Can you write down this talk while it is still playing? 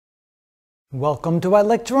Welcome to my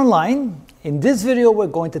lecture online. In this video we're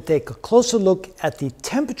going to take a closer look at the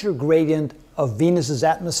temperature gradient of Venus's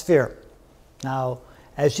atmosphere. Now,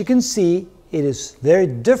 as you can see, it is very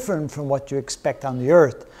different from what you expect on the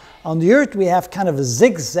Earth. On the Earth we have kind of a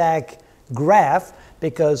zigzag graph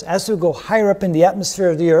because as we go higher up in the atmosphere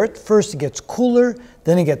of the Earth, first it gets cooler,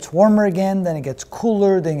 then it gets warmer again, then it gets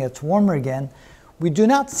cooler, then it gets warmer again. We do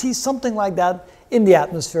not see something like that in the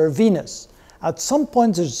atmosphere of Venus. At some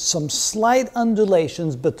points there's some slight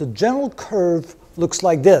undulations, but the general curve looks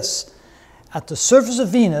like this. At the surface of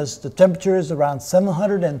Venus, the temperature is around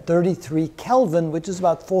 733 Kelvin, which is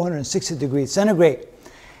about 460 degrees centigrade.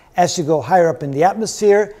 As you go higher up in the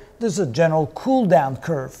atmosphere, there's a general cool down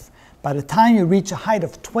curve. By the time you reach a height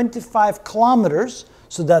of 25 kilometers,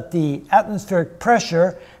 so that the atmospheric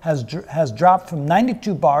pressure has dropped from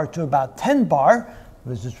 92 bar to about 10 bar,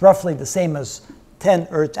 which is roughly the same as 10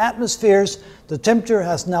 Earth atmospheres, the temperature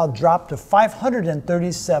has now dropped to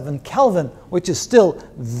 537 Kelvin, which is still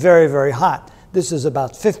very, very hot. This is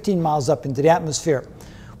about 15 miles up into the atmosphere.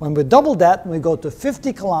 When we double that, we go to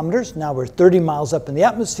 50 kilometers, now we're 30 miles up in the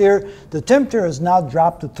atmosphere, the temperature has now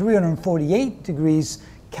dropped to 348 degrees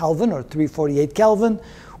Kelvin, or 348 Kelvin,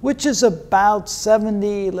 which is about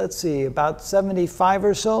about 75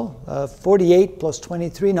 or so, 48 plus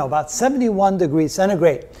 23, no, about 71 degrees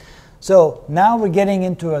centigrade. So now we're getting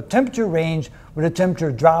into a temperature range where the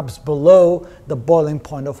temperature drops below the boiling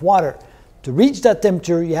point of water. To reach that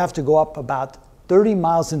temperature, you have to go up about 30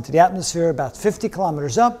 miles into the atmosphere, about 50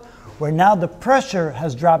 kilometers up, where now the pressure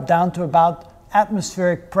has dropped down to about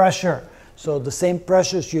atmospheric pressure. So the same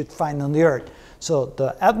pressures you'd find on the Earth. So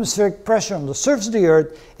the atmospheric pressure on the surface of the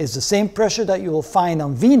Earth is the same pressure that you will find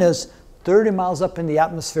on Venus, 30 miles up in the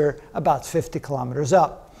atmosphere, about 50 kilometers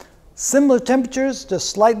up. Similar temperatures, just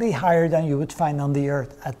slightly higher than you would find on the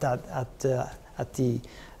Earth at the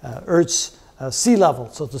Earth's sea level,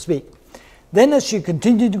 so to speak. Then as you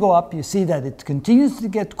continue to go up, you see that it continues to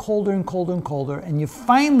get colder and colder and colder, and you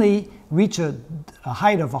finally reach a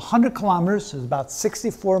height of 100 kilometers, is about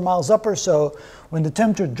 64 miles up or so, when the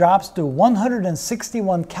temperature drops to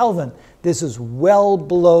 161 Kelvin. This is well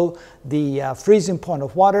below the freezing point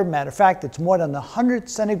of water. Matter of fact, it's more than 100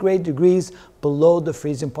 centigrade degrees below the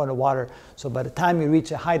freezing point of water. So by the time you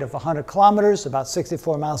reach a height of 100 kilometers, about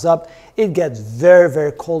 64 miles up, it gets very,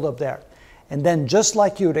 very cold up there. And then just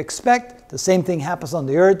like you would expect, the same thing happens on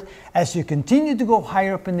the Earth. As you continue to go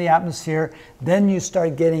higher up in the atmosphere, then you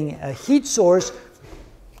start getting a heat source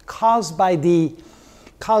caused by the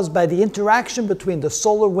interaction between the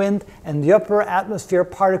solar wind and the upper atmosphere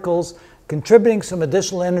particles, contributing some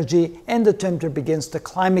additional energy, and the temperature begins to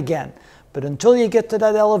climb again. But until you get to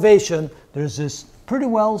that elevation, there's this pretty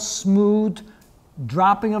well smooth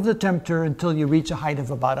dropping of the temperature until you reach a height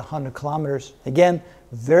of about 100 kilometers. Again,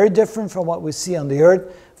 very different from what we see on the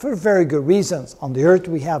Earth for very good reasons. On the Earth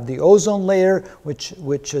we have the ozone layer, which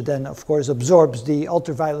then of course absorbs the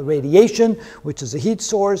ultraviolet radiation, which is a heat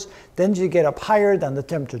source. Then you get up higher, then the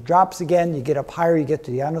temperature drops again. You get up higher, you get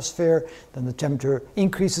to the ionosphere, then the temperature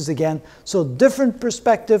increases again. So different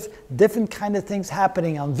perspective, different kind of things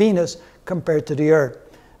happening on Venus compared to the Earth.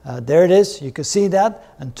 There it is. You can see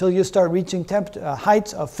that until you start reaching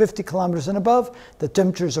heights of 50 kilometers and above, the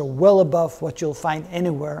temperatures are well above what you'll find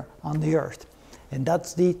anywhere on the Earth. And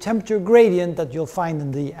that's the temperature gradient that you'll find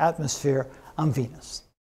in the atmosphere on Venus.